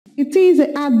It is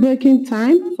a heartbreaking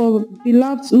time for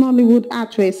beloved Nollywood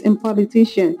actress and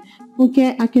politician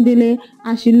Funke Akindele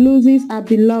as she loses her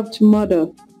beloved mother.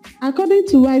 According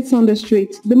to Rights on the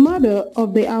Street, the mother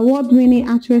of the award-winning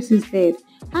actress is dead.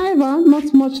 However,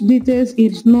 not much details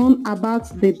is known about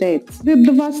the death. The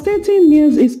devastating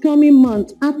news is coming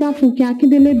months after Funke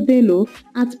Akindele Bello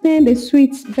had penned a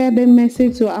sweet birthday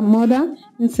message to her mother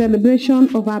in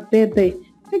celebration of her birthday.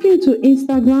 Taken to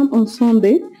Instagram on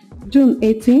Sunday, June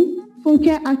 18,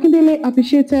 Funke Akindele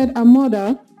appreciated her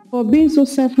mother for being so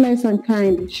selfless and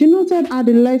kind. She noted how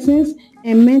the lessons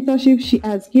and mentorship she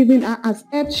has given her has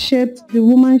helped shape the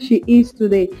woman she is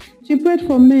today. She prayed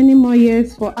for many more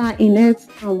years for her in health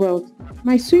and wealth.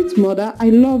 My sweet mother, I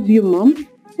love you, Mom.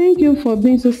 Thank you for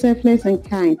being so selfless and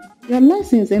kind. Your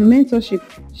lessons and mentorship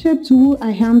shaped who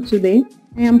I am today.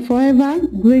 I am forever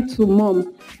grateful,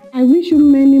 Mom. I wish you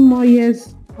many more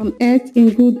years on earth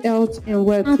in good health and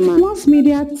wealth. At Plus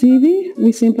Media TV,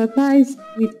 we sympathize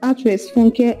with actress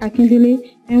Funke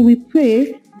Akindele and we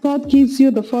pray God gives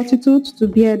you the fortitude to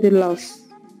bear the loss.